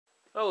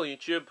Hello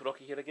YouTube,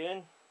 Rocky here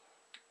again.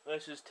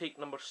 This is take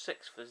number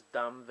 6 for this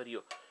damn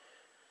video.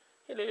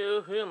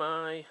 Hello, who am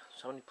I?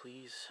 Somebody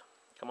please.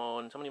 Come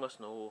on, somebody must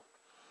know.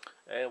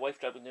 Wife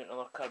travelling down to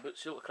another car boot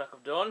sale at the crack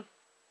of dawn.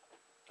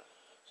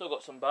 So I've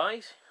got some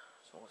buys.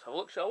 So let's have a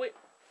look, shall we?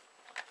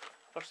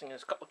 First thing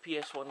is a couple of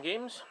PS1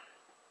 games.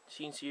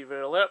 CNC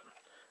Rare Alert.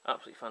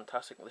 Absolutely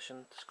fantastic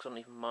condition. Discs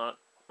underneath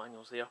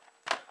manuals there.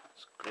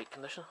 It's great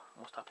condition.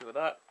 Most happy with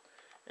that.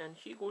 And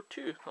Hugo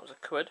 2. That was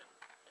a quid.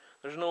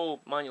 There's no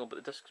manual, but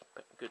the disc's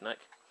good nick.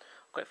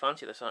 Quite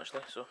fancy this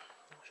actually, so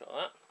I'll show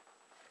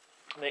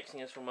that. Next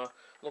thing is from a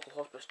local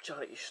hospice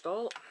charity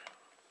stall.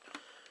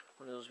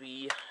 One of those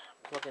wee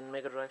plug-in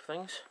Mega Drive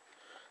things.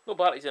 No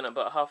batteries in it,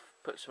 but I have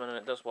put some in and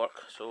it does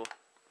work. So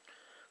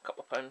a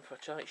couple of pounds for a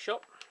charity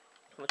shop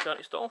from the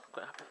charity stall.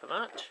 Quite happy for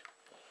that.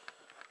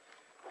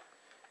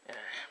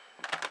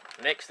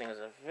 Next thing is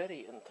a very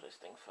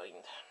interesting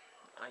find.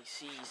 I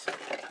see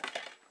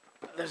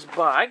this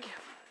bag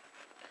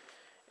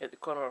at the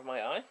corner of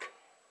my eye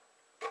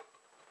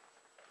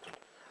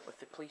with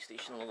the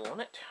PlayStation logo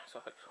on it. So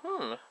I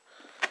thought,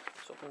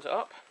 this opens it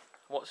up.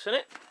 What's in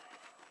it?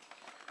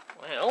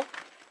 Well,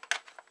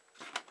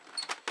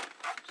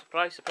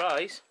 surprise,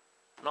 surprise,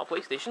 not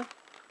PlayStation.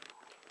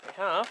 I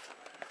have.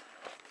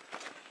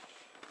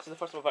 This is the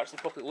first time I've actually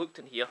properly looked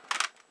in here.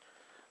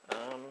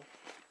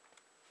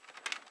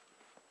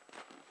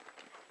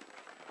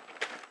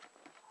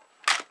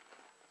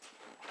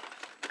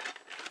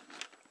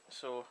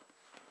 So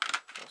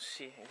let's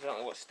see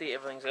exactly what state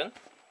everything's in.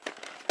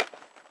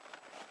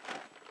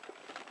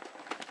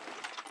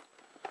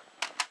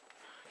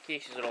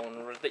 Cases are all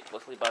in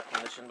ridiculously bad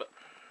condition, but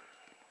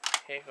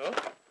hey ho.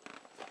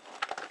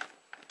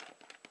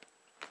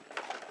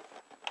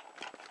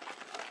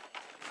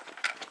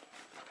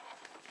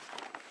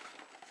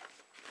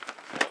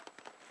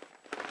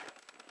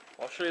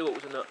 I'll show you what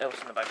was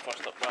else in the bag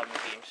first up rather than the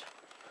games.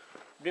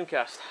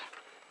 Dreamcast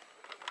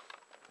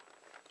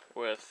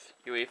with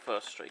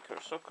UEFA Striker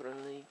Soccer in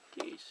the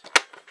case.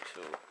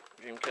 So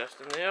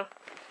Dreamcast in there.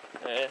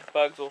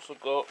 Bag's also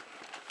got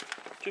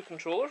 2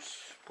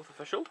 controllers, both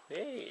official.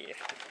 Hey.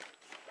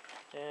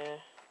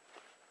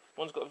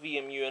 One's got a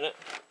VMU in it,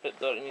 bit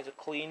dirty, needs a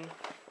clean.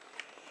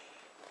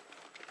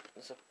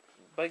 There's a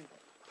big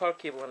power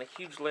cable and a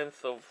huge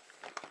length of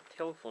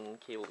telephone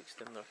cable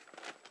extender.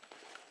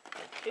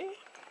 Okay.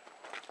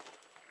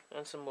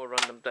 And some more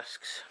random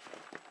discs.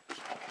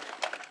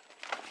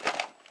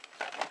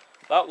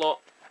 That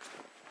lot,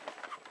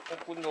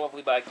 including the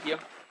lovely bag here,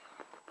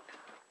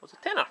 was a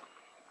tenner.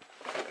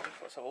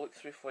 Let's have a look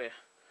through for you.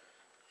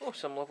 Oh,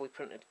 some lovely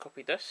printed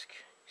copy disc,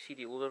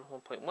 CD loader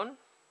 1.1,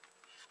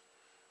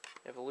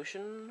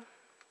 Evolution,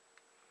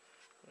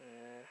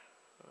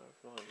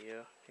 I've no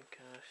idea,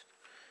 Dreamcast,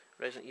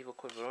 Resident Evil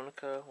Code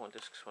Veronica,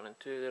 discs 1 and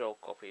 2, they're all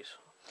copies.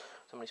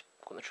 Somebody's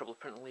got the trouble of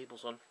printing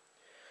labels on.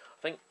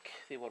 I think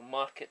they were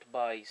market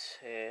buys.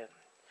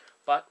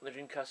 Back when the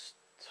Dreamcast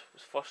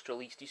was first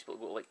released, used to go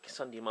to like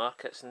Sunday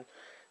markets and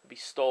there'd be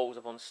stalls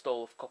upon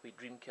stall of copied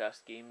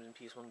Dreamcast games and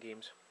PS1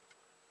 games.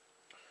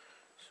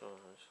 So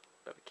there's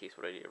a bit of a case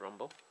we're ready to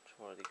rumble. So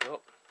what have they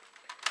got?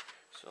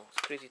 So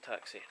it's Crazy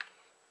Taxi.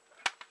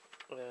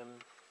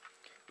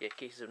 Yeah,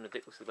 cases are in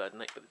ridiculously bad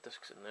nick, but the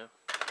discs in there.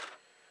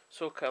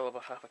 Soul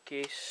Calibur half a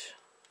case,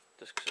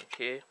 discs in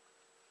K.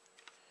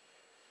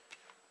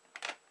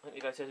 I think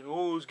the guy says,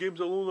 oh, those games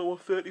alone are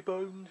worth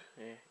 £30.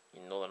 Yeah,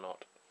 you know they're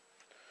not.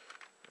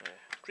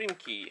 Dream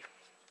Key,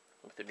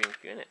 with the Dream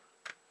Key in it.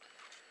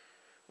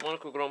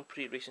 Monaco Grand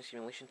Prix Racing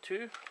Simulation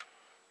 2.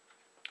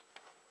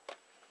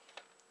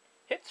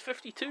 Hits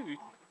 52.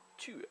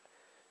 2.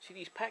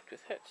 CDs packed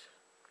with hits.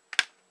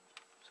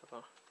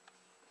 So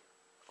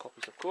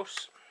copies of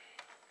course.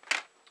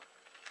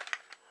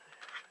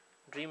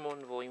 Dream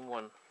On Volume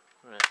 1.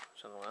 Right,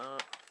 something like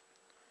that.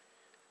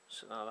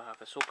 So now I have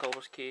the Soul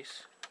Calibur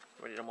case.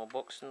 Ready to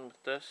unboxing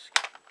with disc.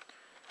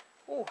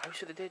 Oh,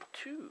 House of the Dead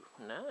 2.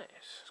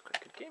 Nice. It's quite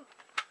a good game.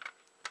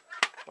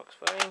 Looks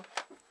fine.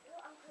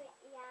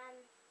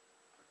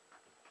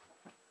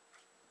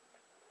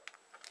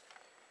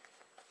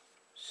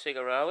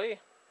 Sega Rally.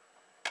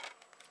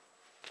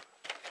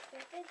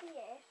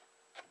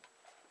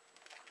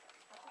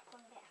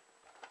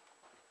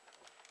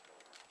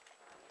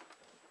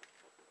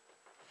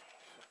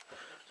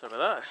 Sorry about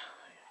that.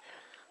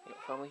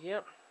 Got family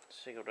here.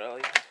 Sega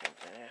Rally.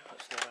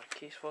 That's the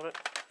case for it.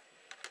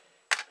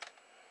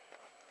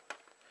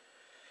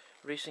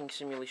 Racing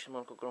Simulation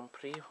Monaco Grand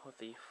Prix with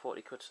the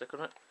 40 quid sticker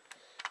on it.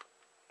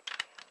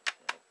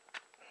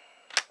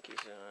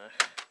 Case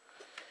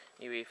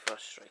UEFA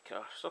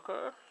Striker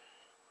Soccer.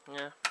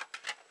 Yeah.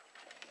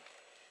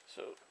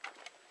 So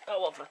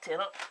I'll love for a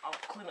tenner. I'll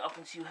clean it up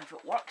and see if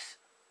it works.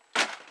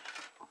 I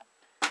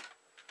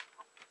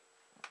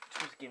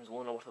suppose the game's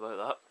alone are worth about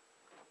that.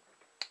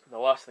 And the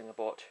last thing I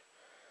bought,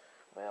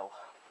 well,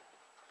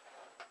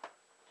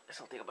 this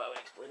will take a bit of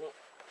explaining.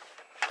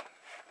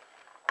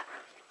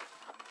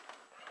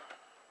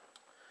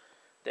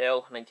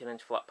 Dell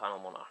 19-inch flat panel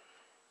monitor.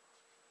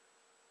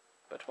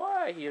 But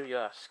why, here you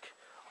ask?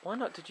 Why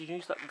not did you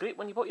use that great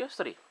one you bought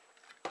yesterday?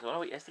 because when I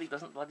went yesterday it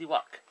doesn't bloody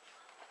work.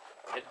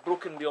 It's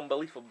broken beyond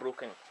belief of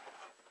broken.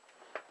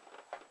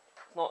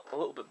 It's not a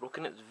little bit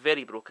broken, it's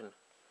very broken.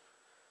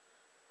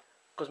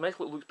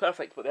 Cosmetically it looks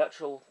perfect, but the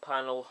actual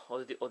panel or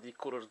the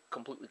decoder is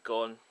completely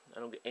gone. I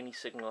don't get any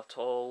signal at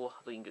all.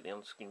 I don't even get the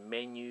on-screen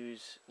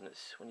menus, and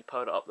it's when you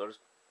power it up there's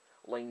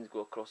lines go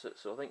across it,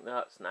 so I think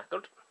that's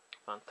knackered.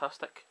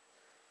 Fantastic.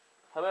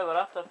 However,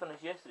 after I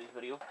finished yesterday's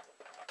video,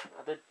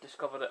 I did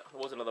discover that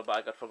there was another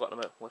bag I'd forgotten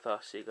about with a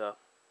Sega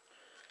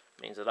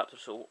mains adapter,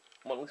 so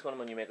at least one of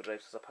my new Mega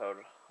Drives has a power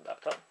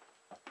adapter.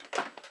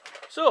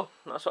 So,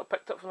 that's what I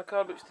picked up from the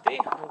car boots today.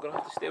 I'm going to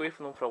have to stay away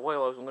from them for a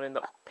while, or I'm going to end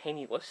up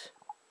penniless.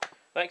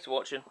 Thanks for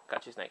watching,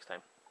 catch you next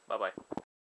time. Bye bye.